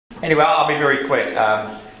Anyway, I'll be very quick.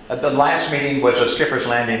 The last meeting was a Skipper's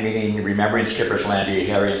Landing meeting, remembering Skipper's Landing,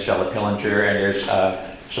 Harry and Stella Pillinger, and there's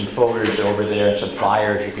some folders over there and some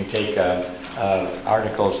flyers. You can take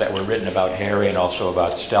articles that were written about Harry and also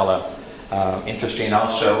about Stella. Interesting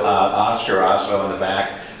also, Oscar Oslo in the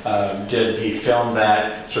back, he filmed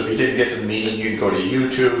that. So if you didn't get to the meeting, you can go to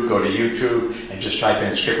YouTube and just type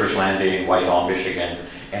in Skipper's Landing, Whitehall, Michigan,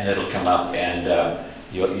 and it'll come up, and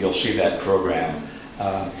you'll see that program.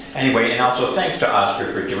 Anyway, and also thanks to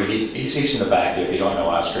Oscar for doing. He's in the back. If you don't know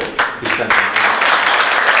Oscar, he's done some.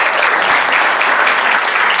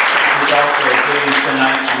 He's also doing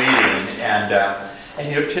tonight's meeting, and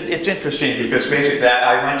you know, it's interesting because basically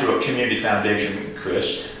I went to a community foundation,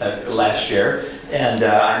 Chris, last year, and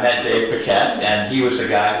I met Dave Paquette, and he was the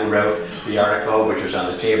guy who wrote the article, which was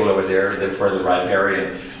on the table over there for the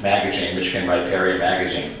Riparian magazine, Michigan Riparian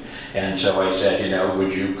magazine. And so I said, you know,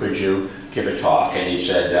 could you give a talk? And he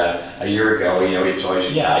said a year ago, you know, he's always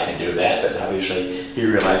said, yeah, I can do that. But obviously, he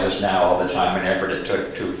realizes now all the time and effort it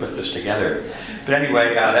took to put this together. But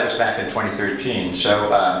anyway, that was back in 2013.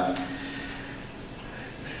 So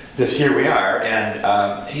here we are,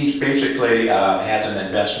 and he basically has an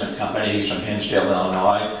investment company. He's from Hinsdale,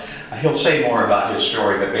 Illinois. He'll say more about his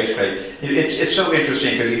story, but basically, it's so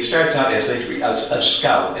interesting because he starts out as a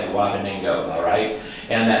scout at Wabaningo, all right?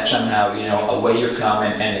 And that somehow, you know, away you come,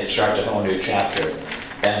 and it starts a whole new chapter.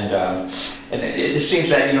 And it seems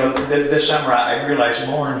that, you know, this summer I realized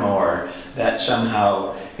more and more that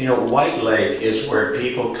somehow, you know, White Lake is where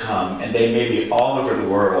people come, and they may be all over the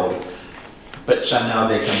world, but somehow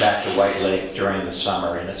they come back to White Lake during the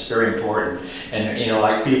summer, and it's very important. And, you know,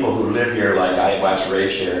 like people who live here, like I was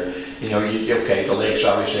raised here, you know, okay, the lake's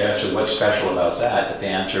always there, so what's special about that? But the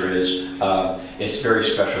answer is, it's very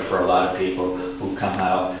special for a lot of people who come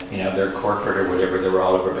out, you know, they're corporate or whatever, they're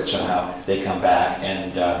all over, but somehow they come back,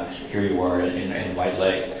 and here you are in White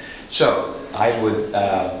Lake. So, I would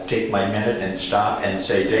take my minute and stop and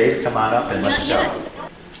say, Dave, come on up and let's go.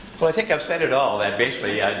 Well, I think I've said it all, that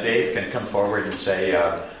basically Dave can come forward and say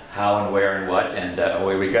how and where and what, and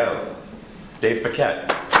away we go. Dave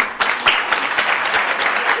Paquette.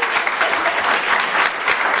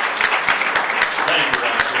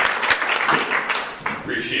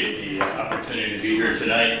 Appreciate the opportunity to be here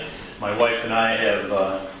tonight. My wife and I have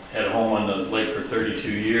had a home on the lake for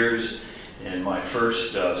 32 years, and my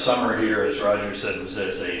first summer here, as Roger said, was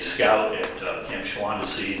as a scout at Camp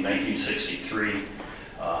Schwanensee in 1963.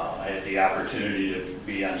 I had the opportunity to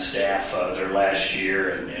be on staff there last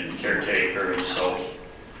year and caretaker, and so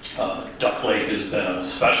Duck Lake has been a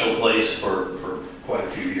special place for quite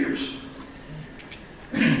a few years.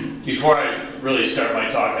 Before I really start my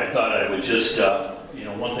talk, I thought I would just you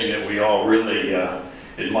know, one thing that we all really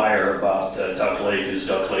admire about Duck Lake is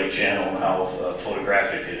Duck Lake Channel and how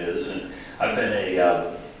photographic it is. And I've been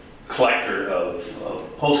a collector of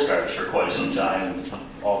postcards for quite some time.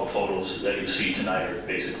 All the photos that you see tonight are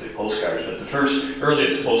basically postcards. But the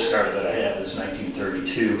earliest postcard that I have is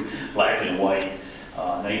 1932, black and white,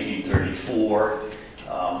 1934.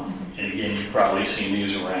 And again, you've probably seen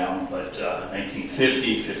these around, but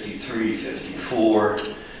 1950, 53, 54,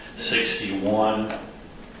 61,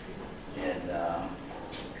 and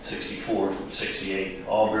 64, 68,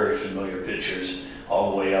 all very familiar pictures,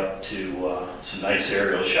 all the way up to some nice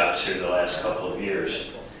aerial shots here the last couple of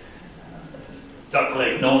years. Duck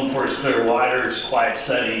Lake, known for its clear waters, quiet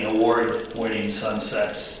setting, award-winning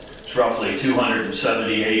sunsets. It's roughly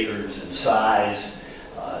 270 acres in size,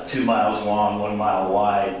 2 miles long, 1 mile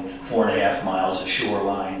wide, 4.5 miles of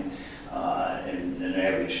shoreline, and an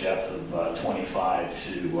average depth of 25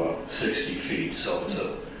 to 60 feet. So it's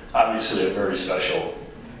obviously a very special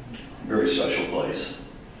place.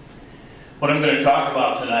 What I'm going to talk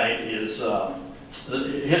about tonight is the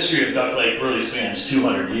history of Duck Lake really spans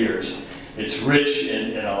 200 years. It's rich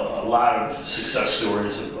in a lot of success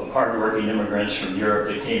stories of hardworking immigrants from Europe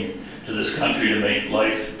that came to this country to make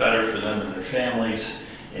life better for them and their families.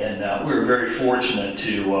 And we were very fortunate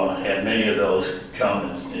to have many of those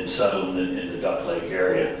come and settle in the Duck Lake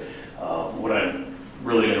area. What I'm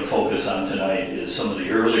really going to focus on tonight is some of the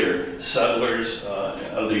earlier settlers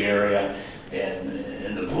of the area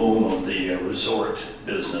and the boom of the resort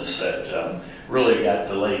business that really got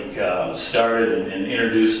the lake started and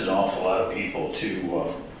introduced an awful lot of people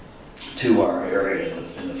to our area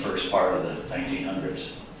in the first part of the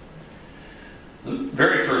 1900s. The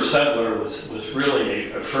very first settler was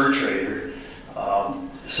really a fur trader.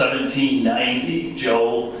 1790,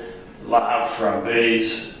 Joe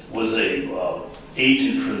LaFramboise was a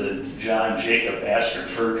agent for the John Jacob Astor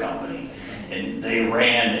Fur Company, and they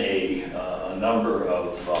ran a number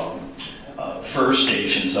of fur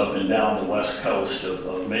stations up and down the west coast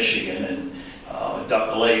of Michigan, and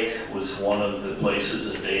Duck Lake was one of the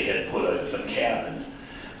places that they had put a cabin.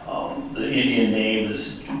 The Indian name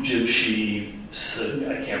is Jibshi,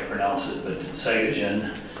 I can't pronounce it, but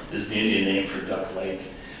Sagajin is the Indian name for Duck Lake.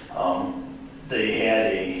 They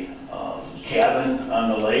had a cabin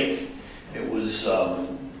on the lake. It was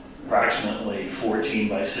approximately 14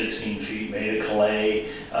 by 16 feet, made of clay,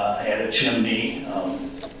 had a chimney.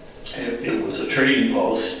 It was a trading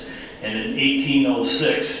post. And in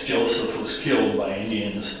 1806, Joseph was killed by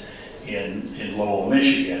Indians in Lowell,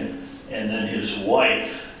 Michigan, and then his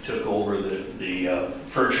wife took over the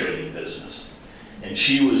fur trading business. And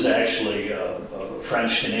she was actually a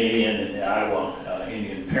French-Canadian and Iowa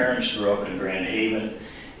Indian parents, grew up in Grand Haven,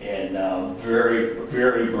 and very,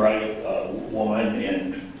 very bright woman,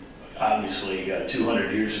 and obviously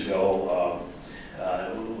 200 years ago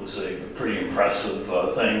it was a pretty impressive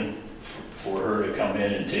thing for her to come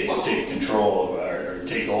in and take control of, or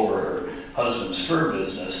take over her husband's fur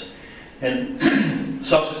business. And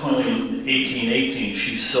subsequently in 1818,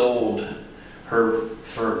 she sold her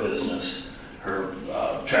fur business, her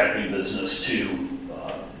trapping business, to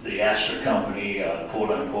the Astor Company, quote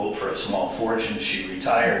unquote, for a small fortune. She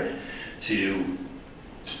retired to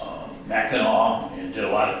Mackinac and did a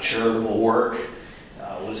lot of charitable work.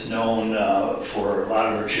 Was known for a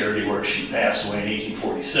lot of her charity work. She passed away in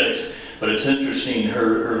 1846. But it's interesting,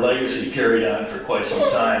 her legacy carried on for quite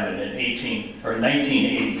some time, and in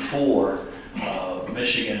 1984,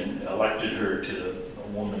 Michigan elected her to the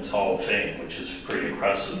Women's Hall of Fame, which is pretty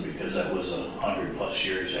impressive because that was 100 plus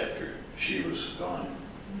years after she was gone.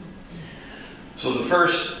 So the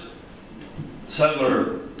first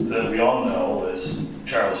settler that we all know is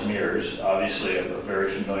Charles Mears, obviously a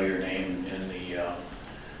very familiar name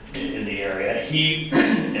in the area. He,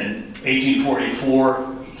 in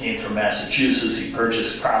 1844, came from Massachusetts. He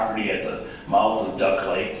purchased property at the mouth of Duck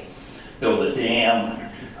Lake, built a dam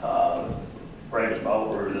right about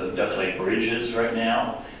where the Duck Lake Bridge is right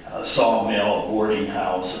now, a sawmill, a boarding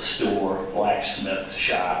house, a store, blacksmith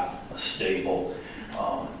shop, a stable.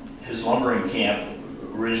 His lumbering camp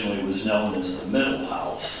originally was known as the Middle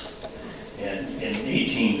House. And in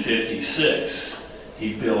 1856,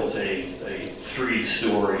 he built a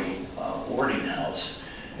three-story boarding house.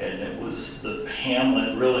 And it was the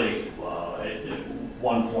hamlet, really, at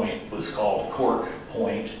one point was called Cork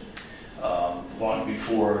Point, long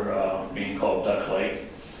before being called Duck Lake.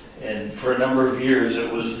 And for a number of years,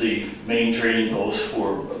 it was the main trading post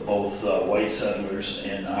for both white settlers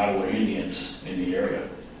and Ottawa Indians in the area.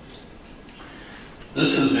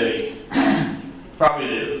 This is probably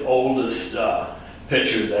the oldest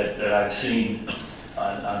picture that I've seen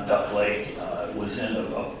on Duck Lake. It was in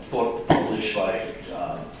a book published by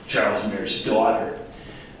Charles Mears' daughter.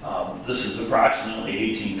 This is approximately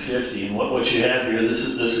 1850, and what you have here, this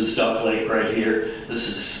is Duck Lake right here. This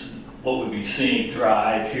is what would be Scenic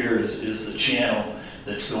Drive. Here is the channel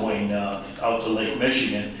that's going out to Lake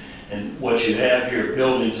Michigan, and what you have here,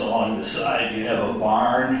 buildings along the side. You have a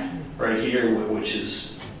barn right here, which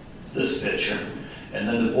is this picture, and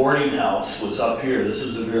then the boarding house was up here. This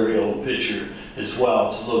is a very old picture as well.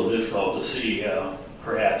 It's a little difficult to see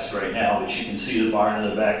perhaps right now, but you can see the barn in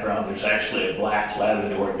the background. There's actually a black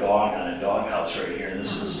Labrador dog on a doghouse right here, and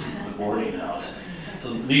this is the boarding house.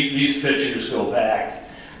 So these pictures go back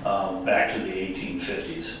to the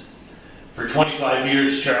 1850s. For 25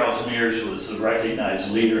 years, Charles Mears was the recognized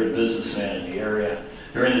leader and businessman in the area.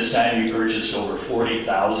 During this time, he purchased over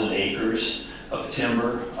 40,000 acres of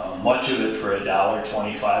timber, much of it for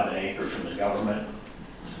 $1.25 an acre from the government,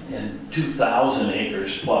 and 2,000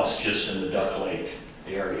 acres plus just in the Duck Lake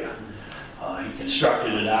area. He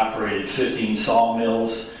constructed and operated 15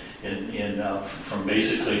 sawmills from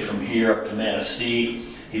basically from here up to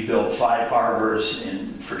Manistee. He built 5 harbors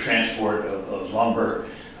for transport of lumber.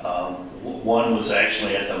 One was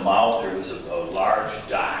actually at the mouth. There was a large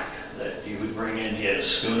dock that he would bring in. He had a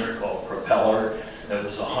schooner called Propeller that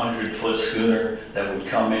was a 100-foot schooner that would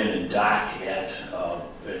come in and dock at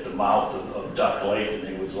the mouth of Duck Lake, and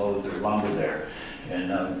they would load their lumber there.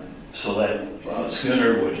 And so that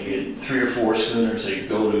schooner would get 3 or 4 schooners. They'd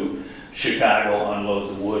go to Chicago,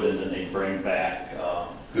 unload the wood, and then they'd bring back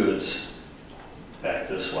goods back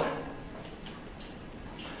this way.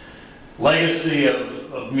 Legacy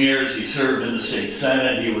of Mears: he served in the state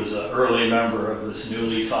senate. He was an early member of this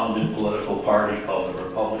newly founded political party called the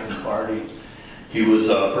Republican Party. He was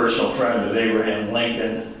a personal friend of Abraham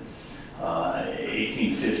Lincoln.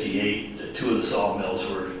 1858, 2 of the sawmills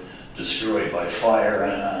were destroyed by fire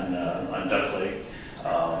on Duck Lake,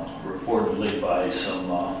 reportedly by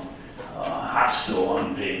some hostile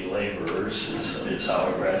unpaid laborers, is how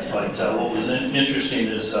I read. But what was interesting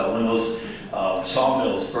is when those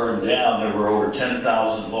sawmills burned down, there were over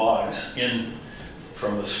 10,000 logs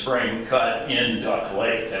from the spring cut in Duck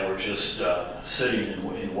Lake that were just sitting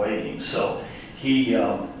and waiting. So he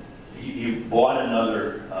bought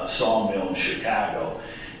another sawmill in Chicago,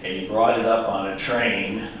 and he brought it up on a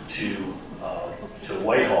train to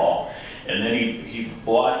Whitehall, and then he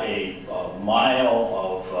bought a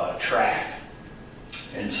mile of track.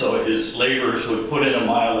 And so his laborers would put in a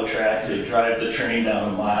mile of track, they'd drive the train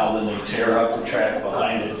down a mile, then they'd tear up the track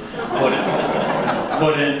behind it,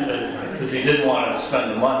 put in, because he didn't want to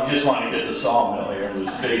spend the money, he just wanted to get the sawmill here. It was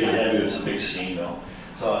big and heavy, it was a big steam mill.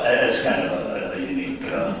 So that's kind of a unique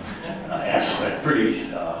aspect, pretty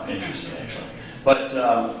interesting actually. But,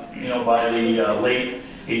 by the late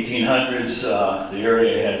 1800s, the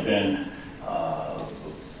area had been,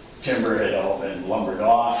 timber had all been lumbered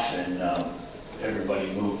off, and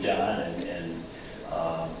everybody moved on, and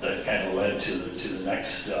that kind of led to the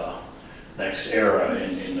next era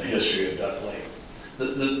in the history of Duck Lake.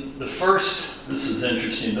 The first, this is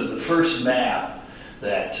interesting, but the first map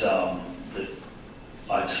that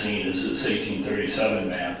I've seen is this 1837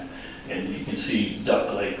 map, and you can see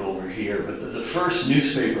Duck Lake over here. But the first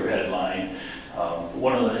newspaper headline,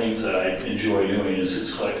 one of the things that I enjoy doing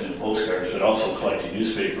is collecting postcards, but also collecting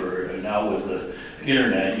newspaper. And now with the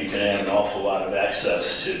internet, you can have an awful lot of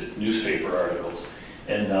access to newspaper articles.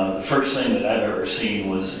 And the first thing that I've ever seen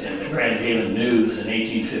was in the Grand Haven News in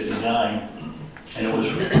 1859, and it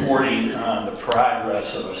was reporting on the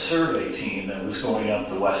progress of a survey team that was going up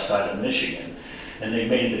the west side of Michigan. And they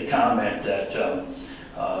made the comment that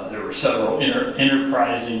there were several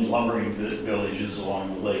enterprising lumbering villages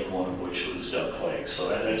along the lake, one of which was Duck Lake. So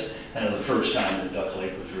that's kind of the first time that Duck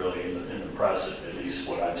Lake was really in the press, at least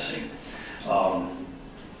what I've seen.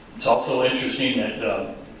 It's also interesting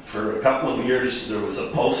that for a couple of years there was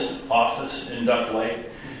a post office in Duck Lake,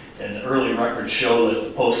 and the early records show that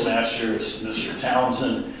the postmaster is Mr.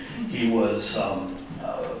 Townsend. He was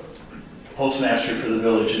postmaster for the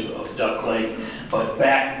village of Duck Lake, but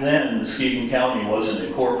back then Muskegon County wasn't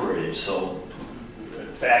incorporated, so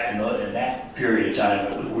back in that period of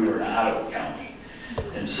time we were in Ottawa County,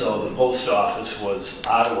 and so the post office was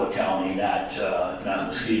Ottawa County, not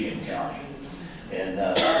Muskegon County. And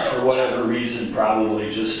for whatever reason,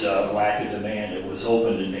 probably just lack of demand, it was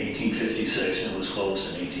opened in 1856 and it was closed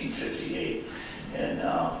in 1858. And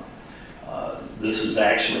this is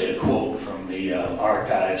actually a quote from the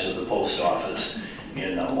archives of the post office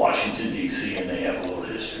in Washington, D.C., and they have a little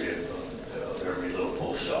history of every little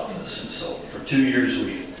post office. And so for 2 years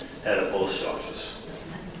we had a post office.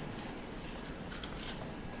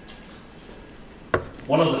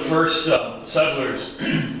 One of the first settlers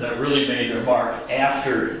that really made their mark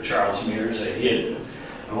after Charles Mears, he had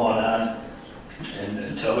gone on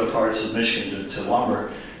into other parts of Michigan to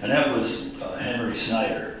lumber, and that was Henry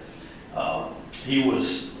Snyder. He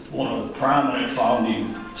was one of the prominent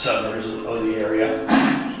founding settlers of the area,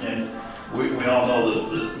 and we all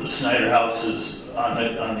know the Snyder house is on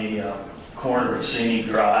the corner of Scenic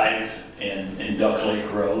Drive and Duck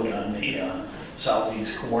Lake Road on the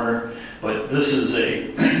southeast corner. But this is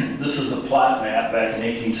a plot map back in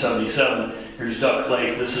 1877. Here's Duck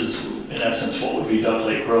Lake. This is, in essence, what would be Duck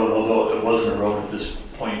Lake Road, although it wasn't a road at this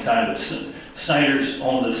point in time. But Snyder's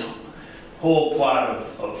owned this whole plot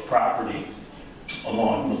of property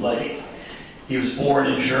along the lake. He was born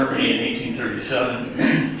in Germany in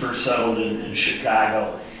 1837, first settled in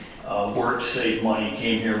Chicago, worked, saved money,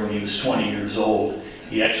 came here when he was 20 years old.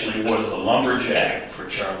 He actually was a lumberjack for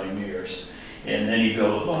Charlie Mears. And then he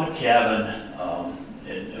built a log cabin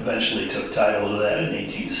and eventually took title to that in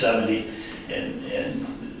 1870.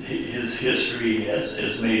 And his history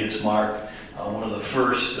has made its mark. One of the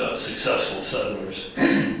first successful settlers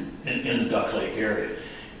in the Duck Lake area.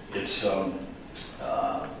 It's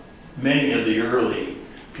many of the early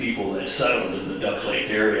people that settled in the Duck Lake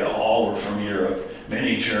area all were from Europe.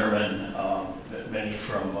 Many German, many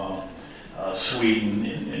from Sweden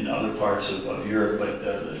and other parts of Europe, but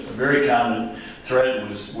a very common thread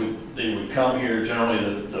was they would come here.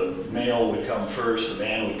 Generally, the male would come first, the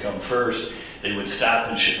man would come first. They would stop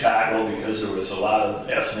in Chicago because there was a lot of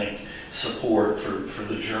ethnic support for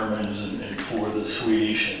the Germans and for the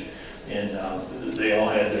Swedish, and they all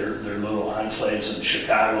had their little enclaves in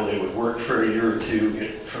Chicago. They would work for a year or two,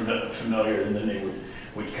 get familiar, and then they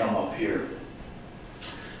would come up here.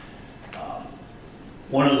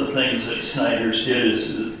 One of the things that Snyder's did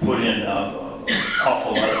is put in an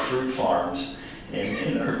awful lot of fruit farms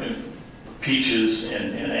and peaches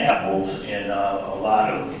and apples and a lot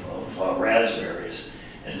of raspberries.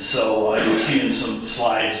 And so you'll see in some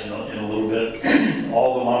slides in a little bit,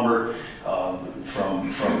 all the lumber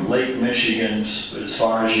from Lake Michigan's as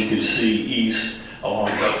far as you could see east along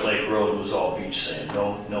Duck Lake Road was all beach sand,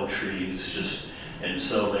 no trees, just. And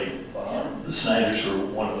so the Snyders were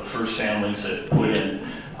one of the first families that put in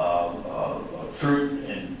fruit,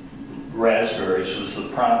 and raspberries was the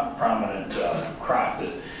prominent crop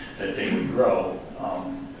that they would grow.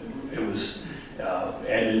 It was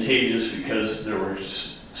advantageous because there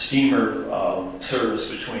was steamer service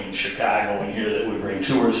between Chicago and here that would bring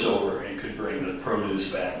tourists over and could bring the produce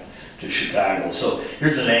back to Chicago. So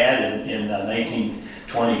here's an ad in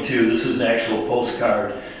 1922. This is an actual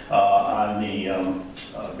postcard on the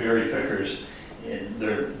berry pickers. And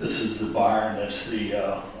this is the barn. That's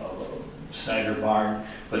the Snyder barn.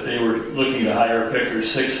 But they were looking to hire pickers,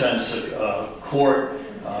 6 cents a quart.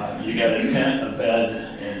 You got a tent, a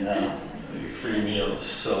bed, and free meals.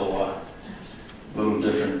 So a little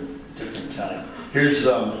different time. Here's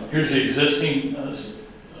the existing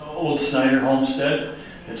old Snyder homestead.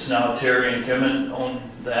 It's now Terry and Kimmon own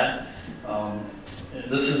that. And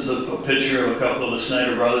this is a picture of a couple of the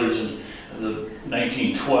Snyder brothers in the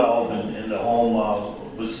 1912, and the home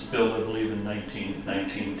was built, I believe, in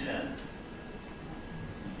 1910.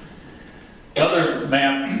 Another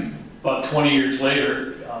map, about 20 years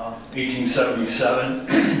later,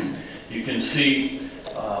 1877, you can see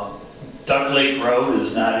Duck Lake Road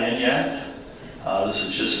is not in yet. This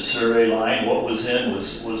is just a survey line. What was in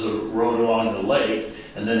was a road along the lake,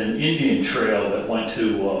 and then an Indian trail that went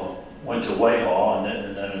to Whitehall,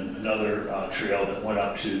 and then another trail that went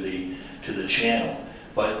up to the channel.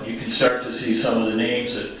 But you can start to see some of the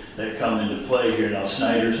names that come into play here. Now,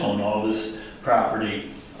 Snyder's own all this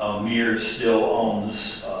property. Mears still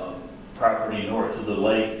owns property north of the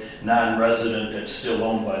lake, non-resident that's still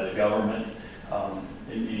owned by the government.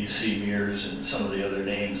 And you see Mears and some of the other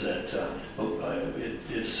names that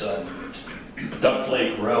Duck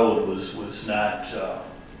Lake Road was not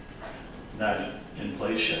in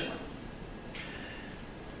place yet.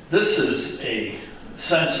 This is a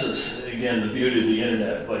census, again, the beauty of the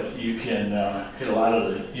internet, but you can get a lot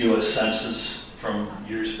of the U.S. Census from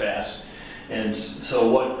years past. And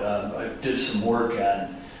so I did some work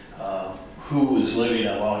on who was living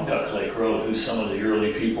along Duck Lake Road, who some of the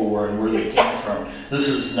early people were and where they came from. This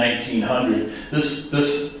is 1900. This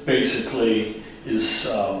basically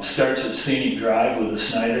starts at Scenic Drive with the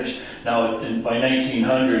Snyders. Now, by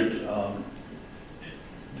 1900,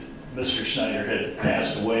 Mr. Snyder had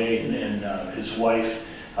passed away, and his wife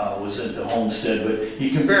was at the homestead. But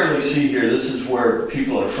you can barely see here, this is where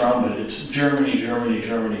people are from, but it's Germany.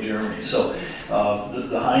 So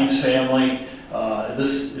the Heinz family,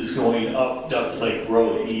 this is going up Duck Lake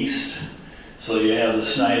Road east. So you have the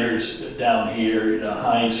Snyders down here. The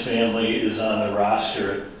Heinz family is on the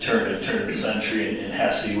roster at turn of the century, and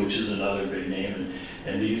Hesse, which is another big name.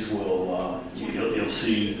 And these will, you'll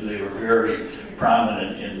see they were very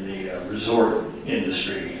prominent in the resort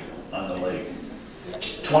industry on the lake.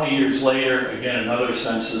 20 years later, again, another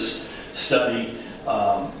census study.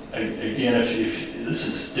 Again, if this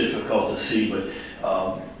is difficult to see, but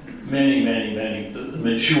many, the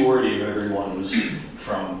majority of everyone was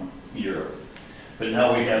from Europe. But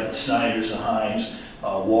now we have the Snyders, the Heinz.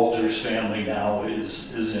 Walter's family now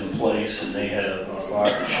is in place, and they had a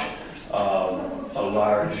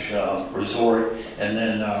large resort. And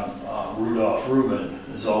then Rudolph Rubin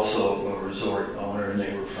is also a resort owner, and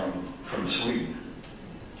they were from Sweden.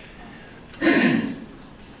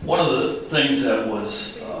 One of the things that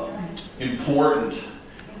was important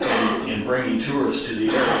in bringing tourists to the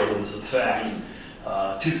area was the fact,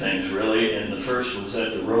 two things really, and the first was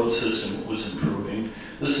that the road system was improving.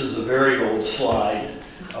 This is a very old slide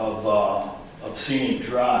of Scenic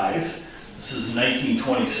Drive. This is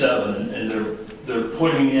 1927, and they're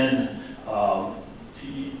putting in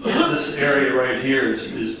this area right here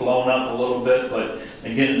is blown up a little bit, but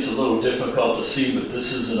again, it's a little difficult to see, but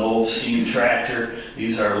this is an old steam tractor.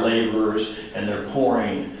 These are laborers, and they're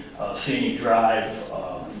pouring Scenic Drive.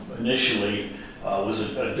 Initially was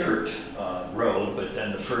a dirt road, but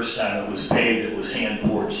then the first time it was paved, it was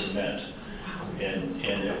hand-poured cement. And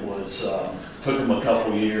it was, took them a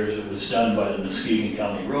couple years. It was done by the Muskegon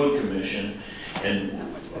County Road Commission, and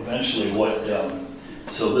eventually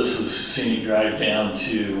so this was Scenic Drive down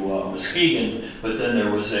to Muskegon, but then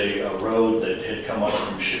there was a road that had come up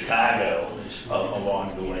from Chicago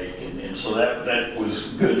along the lake, and so that was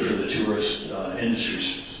good for the tourist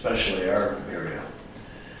industry, especially our area.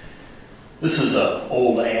 This is an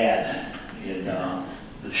old ad in the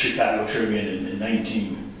Chicago Tribune in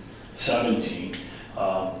 1917.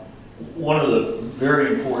 One of the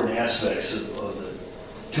very important aspects of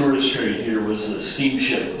tourist trade here was the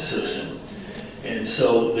steamship system. And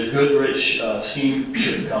so the Goodrich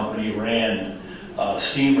Steamship Company ran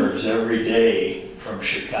steamers every day from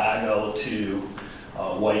Chicago to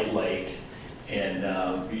White Lake. And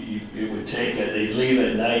it would take it, they'd leave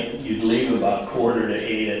at night, you'd leave about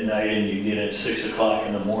 7:45 at night, and you'd get at 6 o'clock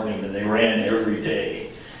in the morning, and they ran every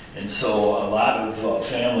day. And so a lot of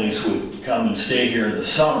families would come and stay here in the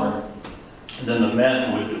summer, and then the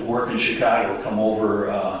men would work in Chicago, come over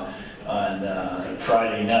on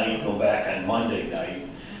Friday night, go back on Monday night.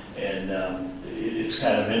 And it's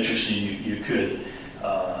kind of interesting, you could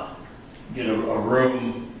get a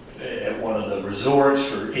room at one of the resorts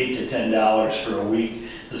for $8 to $10 for a week.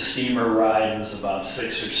 The steamer ride was about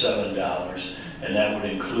 $6 or $7, and that would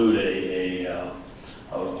include a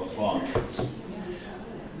bunk.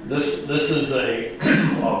 This is a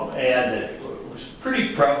ad that was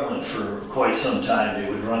pretty prevalent for quite some time. They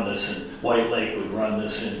would run this in White Lake, would run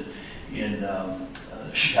this in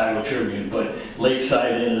Chicago Tribune, but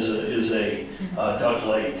Lakeside Inn is a Duck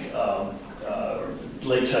Lake.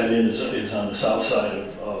 Lakeside Inn is on the south side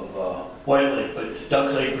of White Lake, but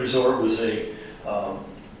Duck Lake Resort was a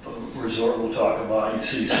resort we'll talk about. You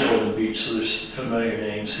see Sylvan Beach, so there's familiar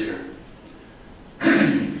names here.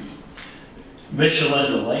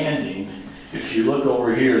 Michelinda Landing, if you look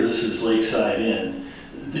over here, this is Lakeside Inn.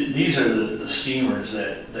 These are the steamers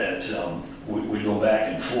that we go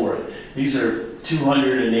back and forth. These are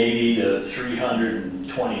 280 to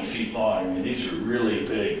 320 feet long. I mean, these are really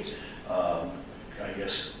big. I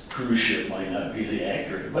guess cruise ship might not be the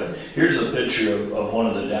accurate, but here's a picture of one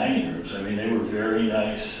of the dining rooms. I mean, they were very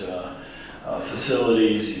nice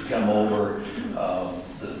facilities. You come over,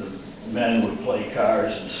 the men would play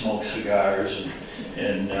cards and smoke cigars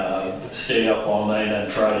and stay up all night on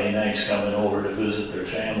Friday nights coming over to visit their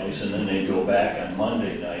families, and then they'd go back on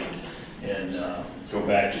Monday night and go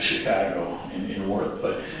back to Chicago and work.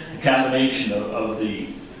 But the combination of the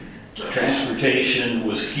transportation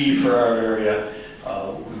was key for our area.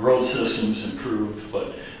 Road systems improved,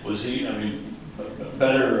 but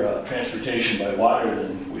better transportation by water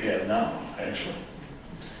than we have now, actually.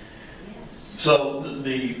 So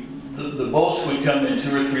the boats would come in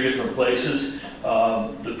 2 or 3 different places.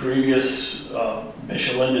 The previous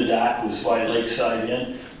Michelinda dock was by Lakeside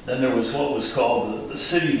Inn. Then there was what was called the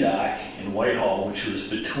City Dock in Whitehall, which was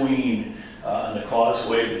between on the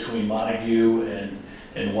causeway between Montague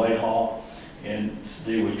and Whitehall. And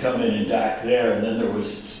they would come in and dock there, and then there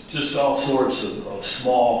was just all sorts of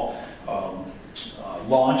small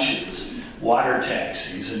launches, water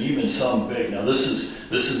taxis, and even some big. Now this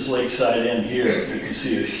is Lakeside Inn here. You can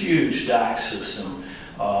see a huge dock system.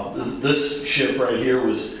 This ship right here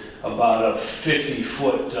was about a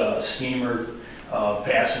 50-foot steamer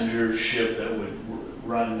passenger ship that would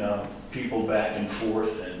run people back and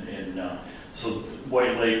forth, and so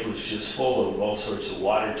White Lake was just full of all sorts of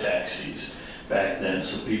water taxis back then,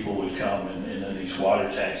 so people would come and then these water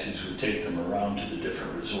taxis would take them around to the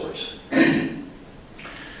different resorts.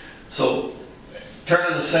 So,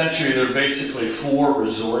 turn of the century, there are basically 4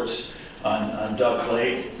 resorts on Duck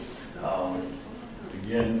Lake.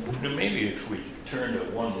 Again, maybe if we turn to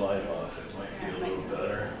one light off, it might be a little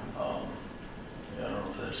better. I don't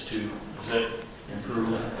know if that's too, is that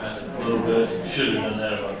improving a little bit? Should have done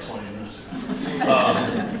that about 20 minutes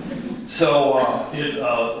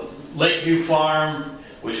ago. Lakeview Farm,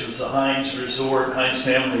 which was the Hines Resort, Hines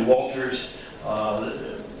Family Walters,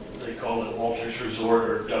 they call it Walters Resort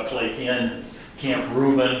or Duck Lake Inn, Camp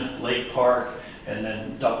Reuben, Lake Park, and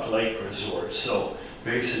then Duck Lake Resort. So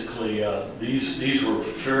basically, these were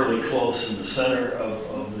fairly close in the center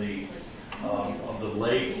of the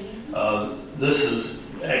lake. This is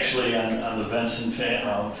actually on the Benson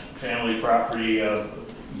family property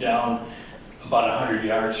down about 100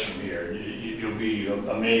 yards from here. You'll be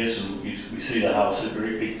amazed when we see the house. A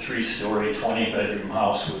great big 3-story, 20-bedroom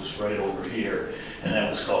house was right over here, and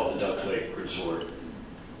that was called the Duck Lake Resort.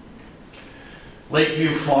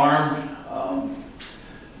 Lakeview Farm,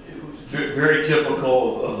 very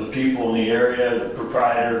typical of the people in the area. The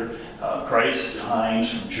proprietor, Christ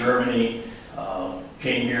Hines from Germany,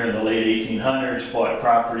 came here in the late 1800s, bought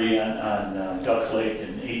property on Duck Lake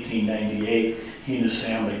in 1898. He and his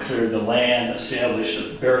family cleared the land, established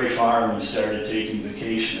a berry farm, and started taking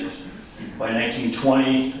vacationers. By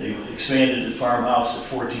 1920, they expanded the farmhouse to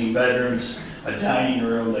 14 bedrooms, a dining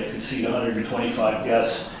room that could seat 125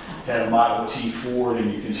 guests, had a Model T Ford,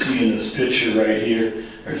 and you can see in this picture right here,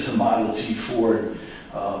 there's a Model T Ford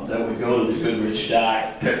that would go to the Goodrich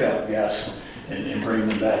dock, pick up guests, and bring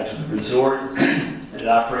them back to the resort. It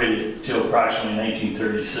operated until approximately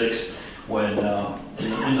 1936, when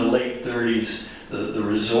in the late 30s, the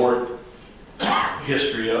resort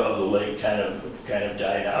history of the lake kind of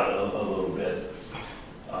died out a little bit.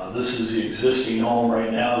 This is the existing home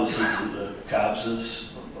right now. This is the Cobbs'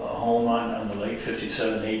 home on the lake,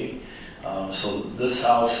 5780. So this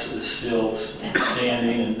house is still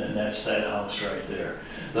standing, and that's that house right there.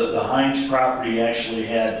 The Hines property actually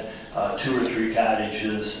had 2 or 3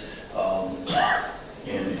 cottages,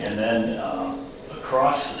 and then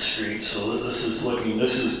across the street. So this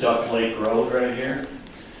is Duck Lake Road right here,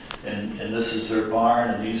 and this is their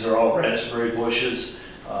barn, and these are all raspberry bushes.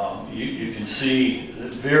 You can see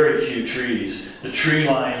very few trees. The tree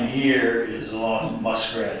line here is along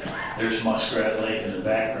Muskrat. There's Muskrat Lake in the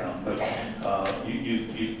background, but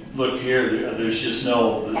you look here, there's just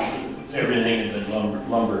everything has been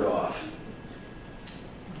lumbered off.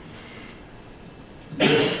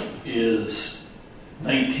 This is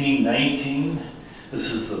 1919.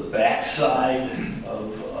 This is the backside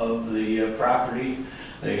of the property.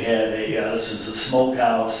 They had this is a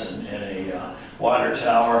smokehouse and a water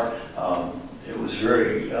tower. It was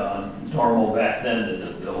very normal back then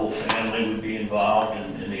that the whole family would be involved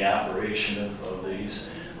in the operation of these.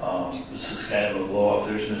 This is kind of a blow-up.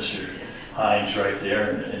 There's Mr. Hines right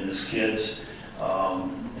there and his kids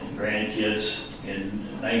and grandkids. In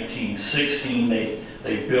 1916, they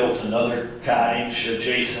built another cottage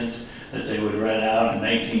adjacent that they would rent out. In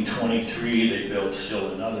 1923, they built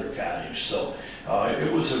still another cottage. So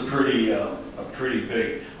it was a pretty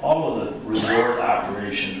big. All of the resort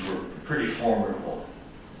operations were pretty formidable.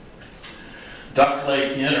 Duck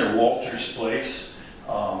Lake Inn, or Walter's Place.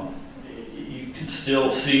 You can still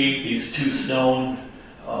see these 2 stone.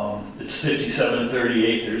 It's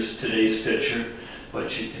 5738. There's today's picture.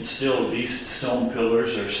 But you can still, these stone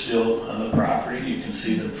pillars are still on the property. You can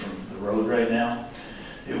see them from the road right now.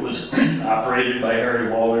 It was operated by Harry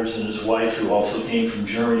Walters and his wife, who also came from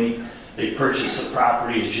Germany. They purchased the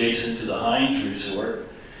property adjacent to the Hines Resort.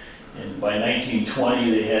 And by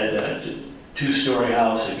 1920, they had a 2-story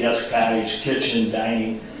house, a guest cottage, kitchen,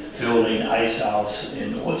 dining building, ice house,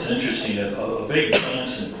 and what's interesting, a big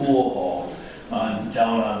dance and pool hall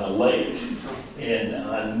down on the lake. And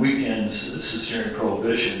on weekends, this is during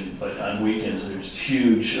Prohibition, but on weekends there's a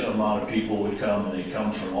huge amount of people would come, and they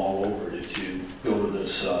come from all over to go to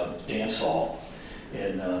this dance hall.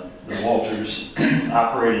 And the Walters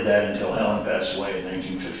operated that until Helen passed away in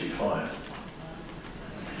 1955.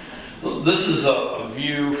 So this is a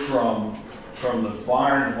view from the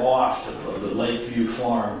barn loft of the Lakeview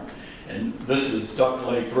Farm, and this is Duck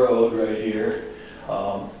Lake Road right here.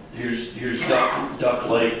 Here's Duck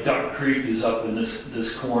Lake. Duck Creek is up in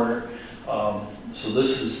this corner. So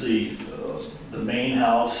this is the main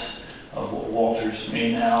house of Walter's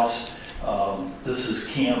main house. This is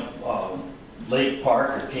Camp Lake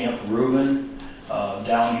Park, or Camp Reuben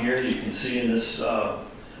down here. You can see in this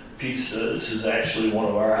piece, this is actually one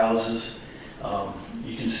of our houses.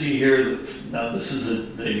 You can see here, now this is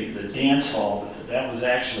the dance hall, but that was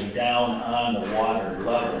actually down on the water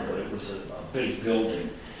level, but it was a big building.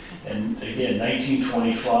 And again,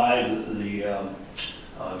 1925, the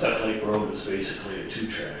Duck Lake Road was basically a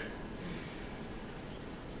 2-track.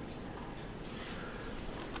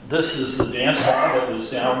 This is the dance hall that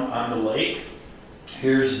was down on the lake.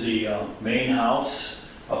 Here's the main house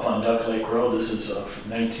up on Duck Lake Road. This is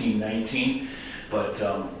from 1919, but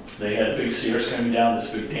they had big stairs coming down,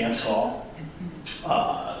 this big dance hall.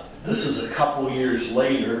 This is a couple years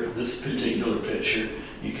later, this particular picture.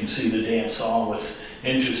 You can see the dance hall. What's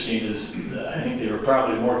interesting is I think they were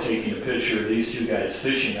probably more taking a picture of these 2 guys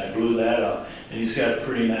fishing. I blew that up, and he's got a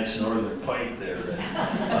pretty nice northern pike there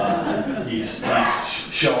that he's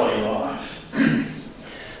showing off.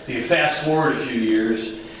 So you fast forward a few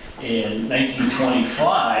years, in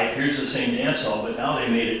 1925, here's the same dance hall, but now they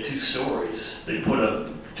made it 2 stories. They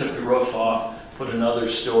took the roof off, put another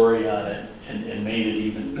story on it, and made it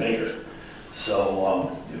even bigger.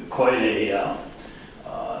 So quite a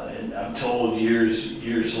and I'm told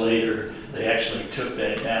years later, they actually took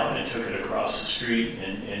that down and took it across the street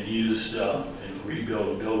and used and rebuilt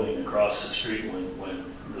a building across the street when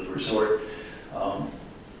the resort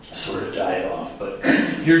sort of died off. But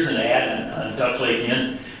here's an ad on Duck Lake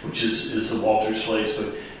Inn, which is the Walters Place.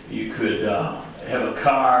 But you could have a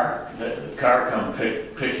car come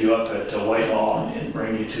pick you up at Whitehall and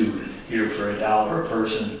bring you to here for $1 a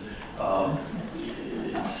person.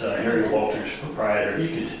 It's Harry Walters, proprietor. You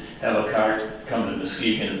could have a car come to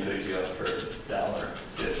Muskegon and pick you up for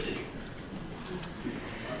 $1.50.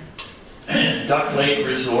 Duck Lake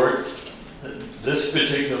Resort. This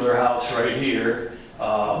particular house right here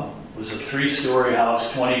was a 3-story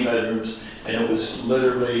house, 20 bedrooms, and it was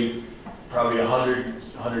literally probably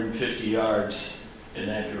 150 yards in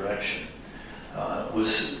that direction. It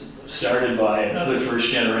was started by another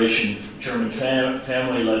first-generation German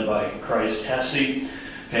family led by Christ Hesse.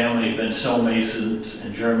 Family had been stonemasons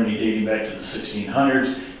in Germany dating back to the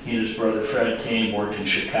 1600s. He and his brother Fred came, worked in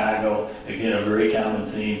Chicago. Again, a very common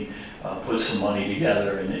theme. Put some money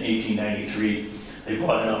together. In 1893, they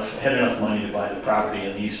had enough money to buy the property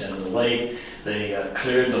on the east end of the lake. They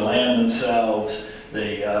cleared the land themselves.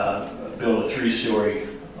 They built a 3-story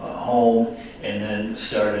home and then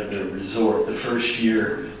started their resort. The first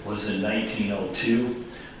year was in 1902.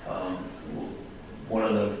 One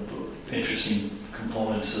of the interesting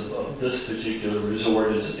components of this particular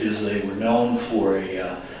resort is they were known for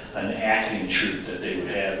an acting troupe that they would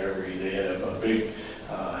have they had a big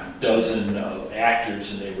dozen of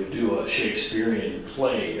actors, and they would do a Shakespearean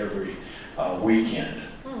play every weekend.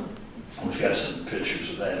 We've got some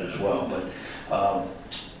pictures of that as well. But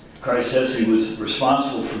Christ Hesse was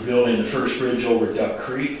responsible for building the first bridge over Duck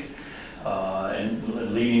Creek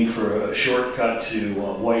and leading for a shortcut to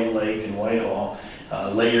White Lake and Whitehall.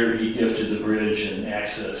 Later, he gifted the bridge and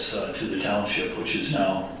access to the township, which is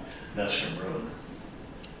now Nestrom Road.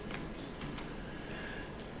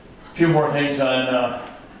 A few more things on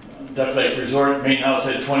Duck Lake Resort. Main house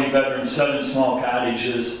had 20 bedrooms, 7 small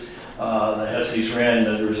cottages. The Hesses ran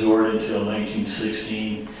the resort until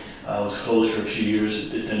 1916. It was closed for a few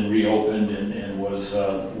years. It then reopened and was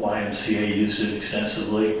YMCA used it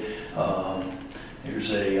extensively.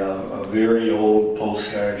 Here's a very old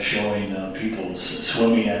postcard showing people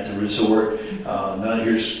swimming at the resort. Now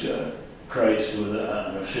here's Christ on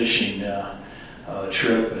a fishing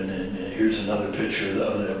trip, and then here's another picture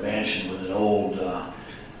of the mansion with an old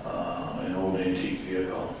antique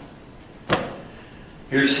vehicle.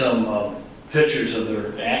 Here's some pictures of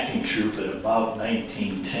their acting troupe at about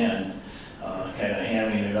 1910, kind of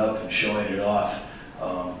hamming it up and showing it off.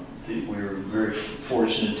 We were very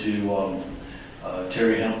fortunate to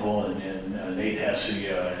Terry Hempel and Nate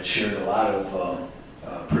Hesse shared a lot of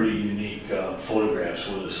pretty unique photographs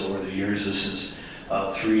with us over the years. This is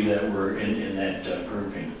 3 that were in that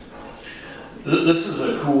grouping. This is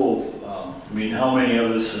a cool, how many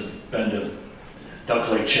of us have been to Duck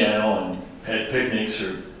Lake Channel and had picnics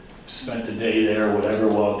or spent a day there or whatever?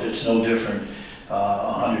 Well, it's no different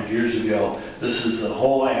 100 years ago. This is the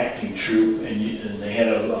whole acting troupe, and they had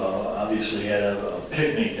obviously had a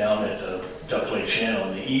picnic down at the Duck Lake Channel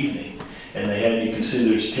in the evening, and you can see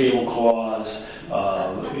there's tablecloths.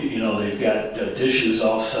 They've got dishes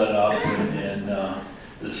all set up, and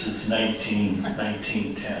this is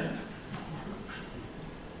 1910.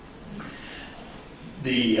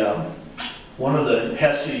 One of the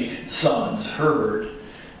Hesse sons, Herbert,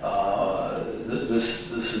 this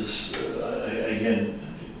is again,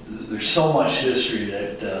 there's so much history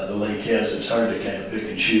that the lake has. It's hard to kind of pick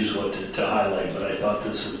and choose what to highlight, but I thought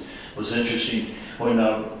this was interesting. When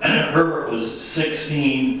Herbert was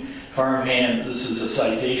 16, farmhand, this is a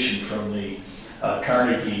citation from the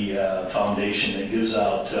Carnegie Foundation that gives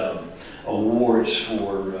out awards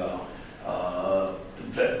for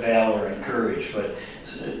valor and courage, but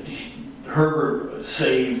Herbert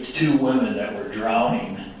saved 2 women that were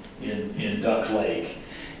drowning in Duck Lake,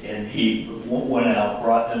 and he went out,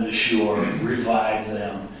 brought them to shore, revived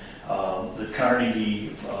them. The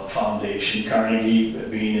Carnegie Foundation, Carnegie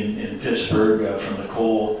being in Pittsburgh from the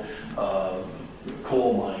coal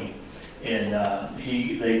mine, and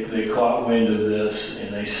they caught wind of this,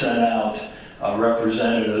 and they sent out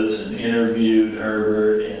representatives and interviewed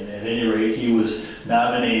Herbert, and at any rate, he was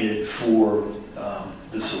nominated for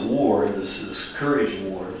this award, this Courage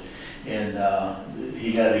Award, and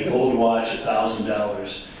he got a gold watch,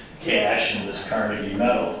 $1,000 cash, and this Carnegie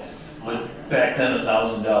medal. But back then,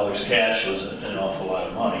 $1,000 cash was an awful lot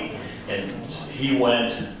of money, and he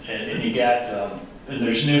went and he got. And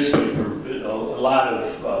there's newspaper, a lot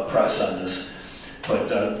of press on this, but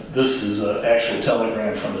this is an actual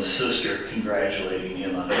telegram from his sister congratulating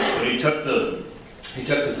him on this. But he took the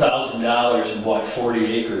 $1,000 and bought 40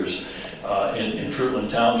 acres in Fruitland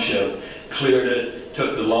Township, cleared it,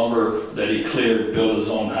 took the lumber that he cleared, built his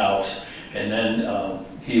own house, and then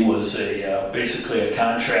he was basically a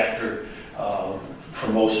contractor for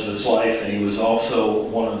most of his life, and he was also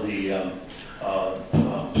one of the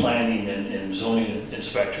planning and zoning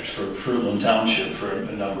inspectors for Fruitland Township for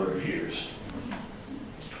a number of years.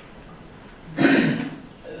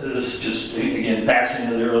 This is just, again, passing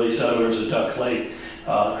of the early settlers of Duck Lake.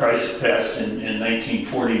 Christ passed in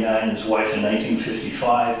 1949, his wife in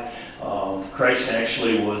 1955. Christ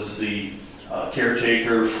actually was the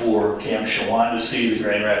caretaker for Camp Shawandacy, the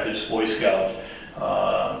Grand Rapids Boy Scout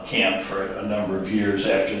camp, for a number of years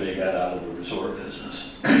after they got out of the resort business.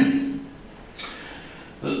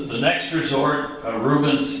 The next resort,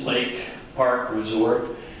 Rubens Lake Park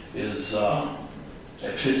Resort, is at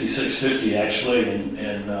 5650 actually,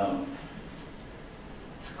 and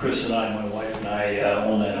Chris and I, my wife and I,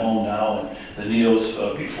 own that home now, and the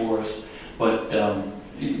Neos before us. But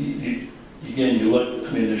again, you look,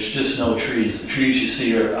 I mean, there's just no trees. The trees you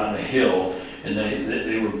see are on a hill, and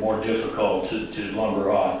they were more difficult to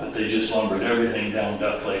lumber off, but they just lumbered everything down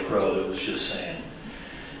Duck Lake Road. It was just sand.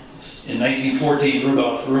 In 1914,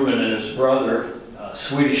 Rudolf Rubin and his brother,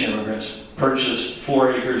 Swedish immigrants, purchased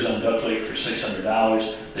 4 acres on Duck Lake for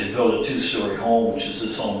 $600. They built a 2-story home, which is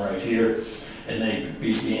this home right here, and they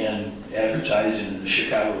began advertising in the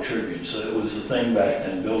Chicago Tribune. So it was the thing back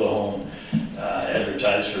then: build a home,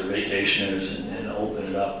 advertise for vacationers, and open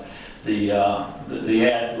it up. The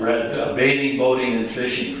ad read bathing, boating, and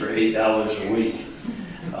fishing for $8 a week.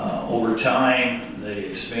 Over time, they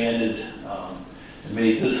expanded and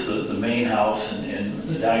made this the main house and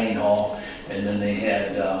the dining hall, and then they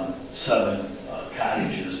had 7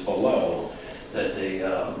 cottages below that they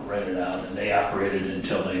rented out, and they operated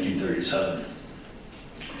until 1937.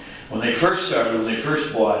 When they first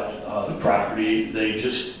bought the property, they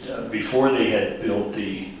just, before they had built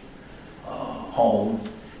the home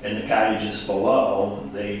and the cottages below,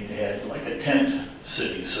 they had like a tent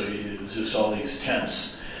city, so it was just all these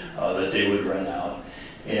tents that they would rent out.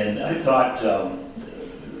 And I thought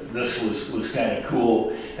this was kind of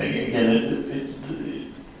cool. Again,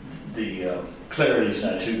 the clarity's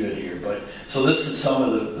not too good here, but so this is some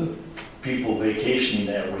of the people vacationing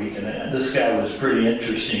that week, and this guy was pretty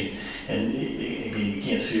interesting. And you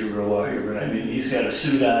can't see it real well here, but I mean, he's got a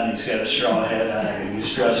suit on, he's got a straw hat on, and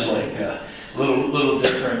he's dressed like a little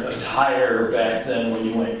different attire back then when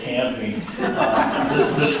you went camping.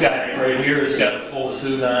 This guy right here has got a full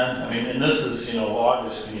suit on. I mean, and this is,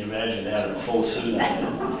 August. Can you imagine having a full suit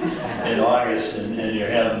on in August, and you're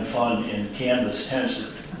having fun in canvas tents? It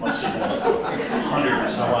must have been 100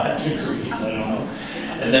 or some odd degrees, I don't know.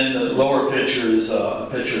 And then the lower picture is a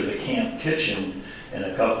picture of the camp kitchen and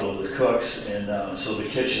a couple of the cooks, and so the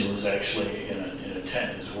kitchen was actually in a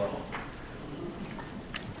tent as well.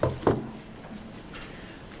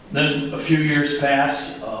 Then a few years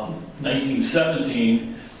pass,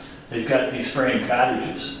 1917, they've got these frame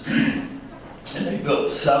cottages, and they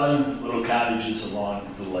built 7 little cottages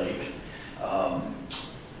along the lake,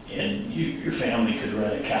 and your family could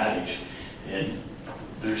rent a cottage. And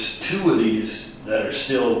there's 2 of these that are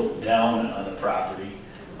still down on the property.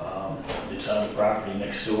 It's on the property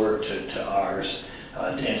next door to ours,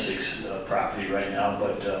 Danzig's property right now,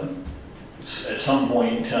 but at some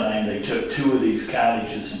point in time they took 2 of these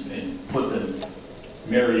cottages and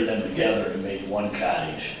married them together and made 1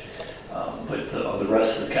 cottage. But the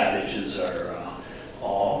rest of the cottages are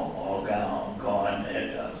all gone.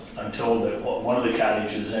 And I'm told that one of the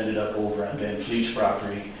cottages ended up over on Van Fleet's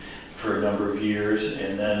property for a number of years,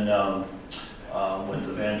 and then when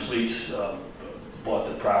the Van Fleets bought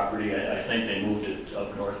the property, I think they moved it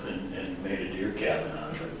up north and made a deer cabin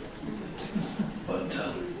out of it. But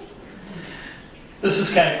this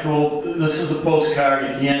is kind of cool. This is a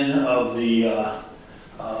postcard again of the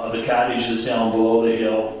cottages down below the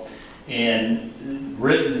hill, and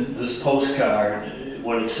written, this postcard,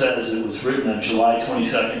 what it says, it was written on July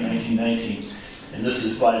 22nd, 1919, and this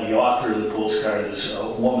is by the author of the postcard, this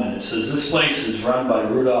woman. It says, "This place is run by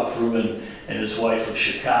Rudolf Rubin and his wife of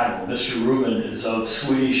Chicago. Mr. Rubin is of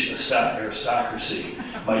Swedish aristocracy.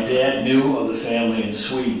 My dad knew of the family in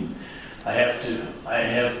Sweden. I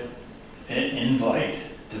have an invite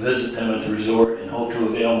to visit them at the resort and hope to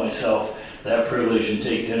avail myself that privilege and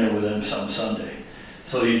take dinner with them some Sunday."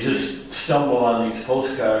 So you just stumble on these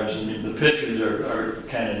postcards, and the pictures are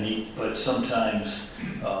kind of neat, but sometimes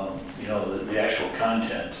the actual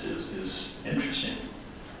content is interesting.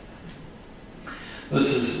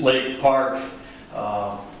 This is Lake Park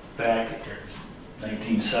back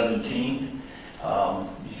 1917.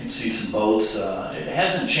 You can see some boats. It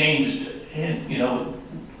hasn't changed, and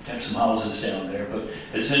have some houses down there, but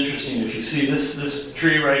it's interesting. If you see this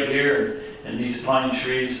tree right here and these pine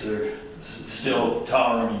trees, they're still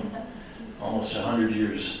towering almost 100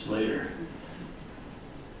 years later.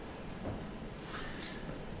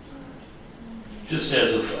 Just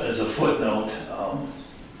as a footnote,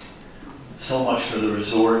 so much for the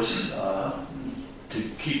resorts. To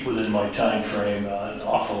keep within my time frame, an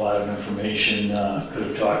awful lot of information. Could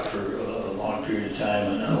have talked for a long period of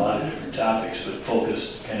time on a lot of different topics, but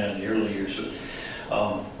focused kind of on the early years.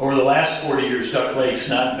 But over the last 40 years, Duck Lake's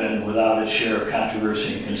not been without its share of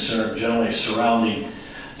controversy and concern, generally surrounding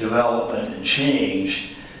development and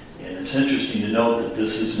change. And it's interesting to note that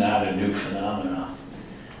this is not a new phenomenon.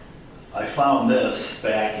 I found this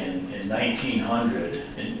back in 1900.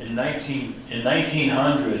 In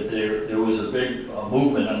 1900, there was a big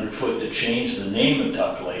movement underfoot to change the name of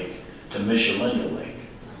Duck Lake to Michelinda Lake.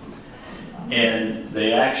 And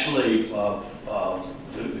they actually, the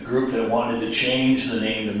group that wanted to change the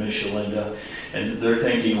name to Michelinda, and their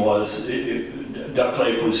thinking was Duck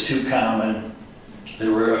Lake was too common.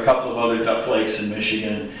 There were a couple of other duck lakes in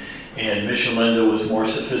Michigan, and Michelinda was more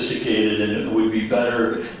sophisticated, and it would be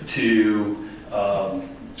better to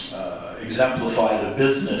exemplify the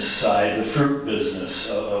business side, the fruit business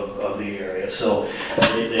of the area. So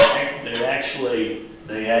they actually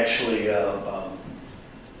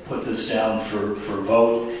put this down for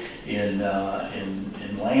vote in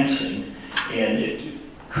Lansing, and it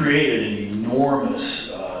created an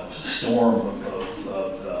enormous storm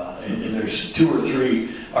and there's 2 or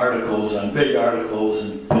 3 articles on big articles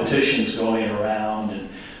and petitions going around, and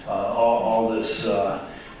all this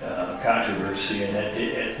controversy. And at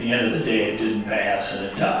the end of the day, it didn't pass, and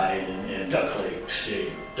it died, and Duck Lake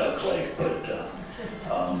stayed Duck Lake. But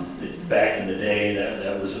back in the day,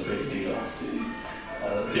 that was a big deal.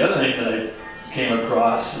 The other thing that I came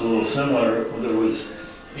across, a little similar, there was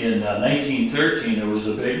in 1913, there was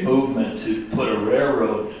a big movement to put a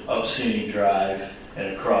railroad up Scenic Drive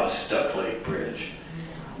and across Duck Lake Bridge.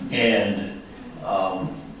 And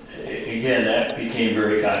again, that became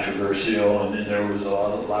very controversial, and then there was a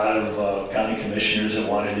lot of county commissioners that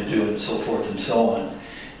wanted to do it, and so forth and so on.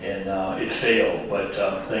 And it failed, but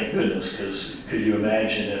thank goodness, because could you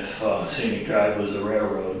imagine if Scenic Drive was a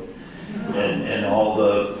railroad, and all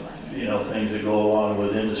the things that go along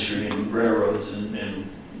with industry and railroads, and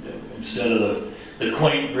instead of the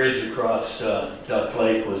quaint bridge across Duck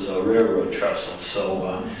Lake was a railroad trestle.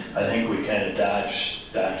 So I think we kind of dodged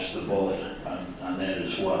the bullet on that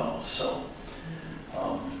as well. So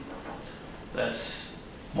that's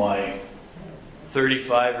my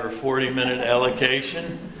 35 or 40 minute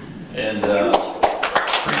allocation, and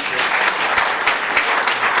appreciate it.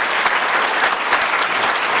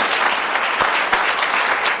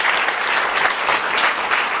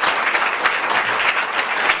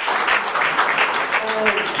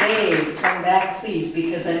 Come back, please,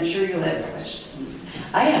 because I'm sure you'll have questions.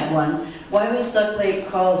 I have one. Why was Duck Lake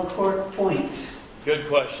called Cork Point? Good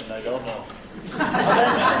question. I don't know. Let's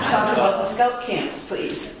talk about the scout camps,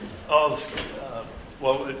 please. Well,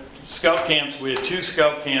 scout camps. We had 2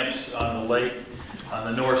 scout camps on the lake. On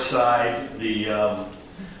the north side, the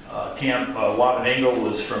camp Wabanengo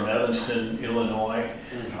was from Evanston, Illinois.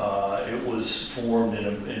 It was formed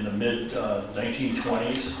in the mid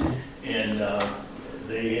 1920s, and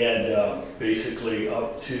they had basically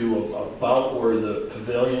up to about where the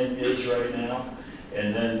pavilion is right now,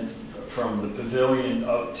 and then from the pavilion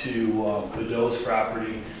up to Godot's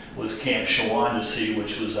property was Camp Shawandasee,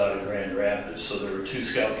 which was out of Grand Rapids. So there were 2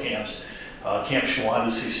 scout camps. Camp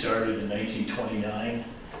Shawandasee started in 1929,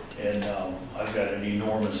 and I've got an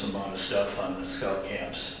enormous amount of stuff on the scout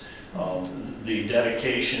camps. The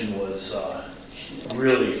dedication was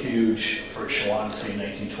really huge for Shawandasee in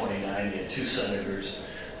 1929. They had 2 senators,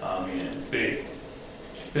 big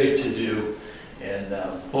to do, and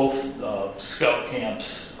both scout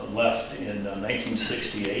camps left in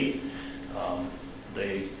 1968.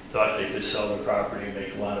 They thought they could sell their property,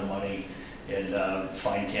 make a lot of money, and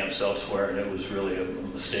find camps elsewhere, and it was really a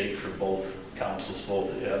mistake for both councils, both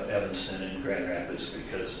Evanston and Grand Rapids,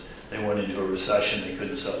 because they went into a recession. They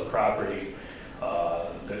couldn't sell the property.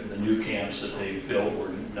 The new camps that they built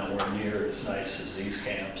were nowhere near as nice as these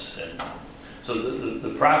camps, and so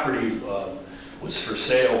the property was for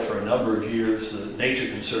sale for a number of years. The Nature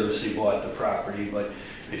Conservancy bought the property, but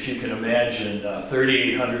if you can imagine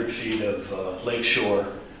 3,800 feet of lakeshore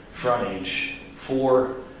frontage,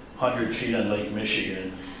 400 feet on Lake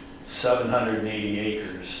Michigan, 780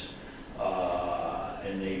 acres,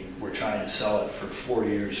 and they were trying to sell it for 4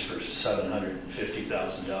 years for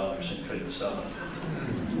 $750,000 and couldn't sell it.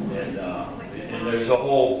 And there's a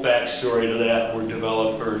whole backstory to that, where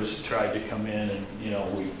developers tried to come in, and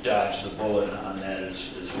we dodged the bullet on that as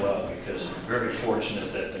well, because we're very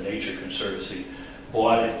fortunate that the Nature Conservancy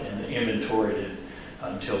bought it and inventoried it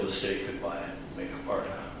until the state could buy it and make a park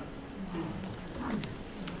out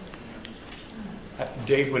of it.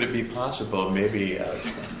 Dave, would it be possible maybe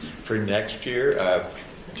for next year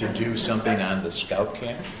to do something on the scout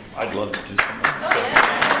camp? I'd love to do something on the scout camp.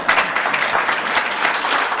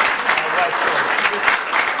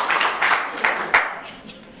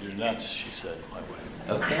 You're nuts, she said, my wife.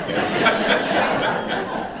 Okay.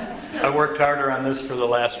 I worked harder on this for the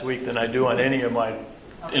last week than I do on any of my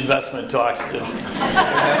investment talks to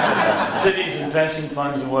cities and pension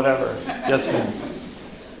funds and whatever. Yes, ma'am.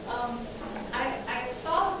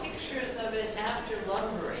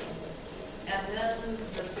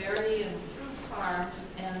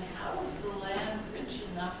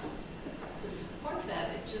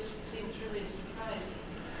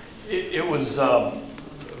 It was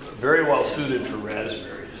very well suited for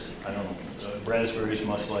raspberries. I don't know, raspberries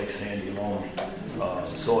must like sandy loam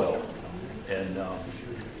soil. And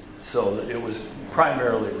so it was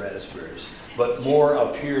primarily raspberries. But more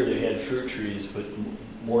up here they had fruit trees, but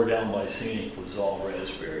more down by Scenic was all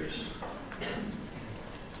raspberries.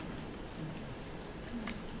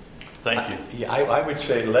 Thank you. Yeah, I would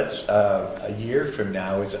say let's, a year from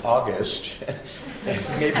now is August,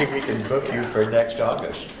 and maybe we can book you for next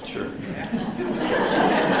August. Sure.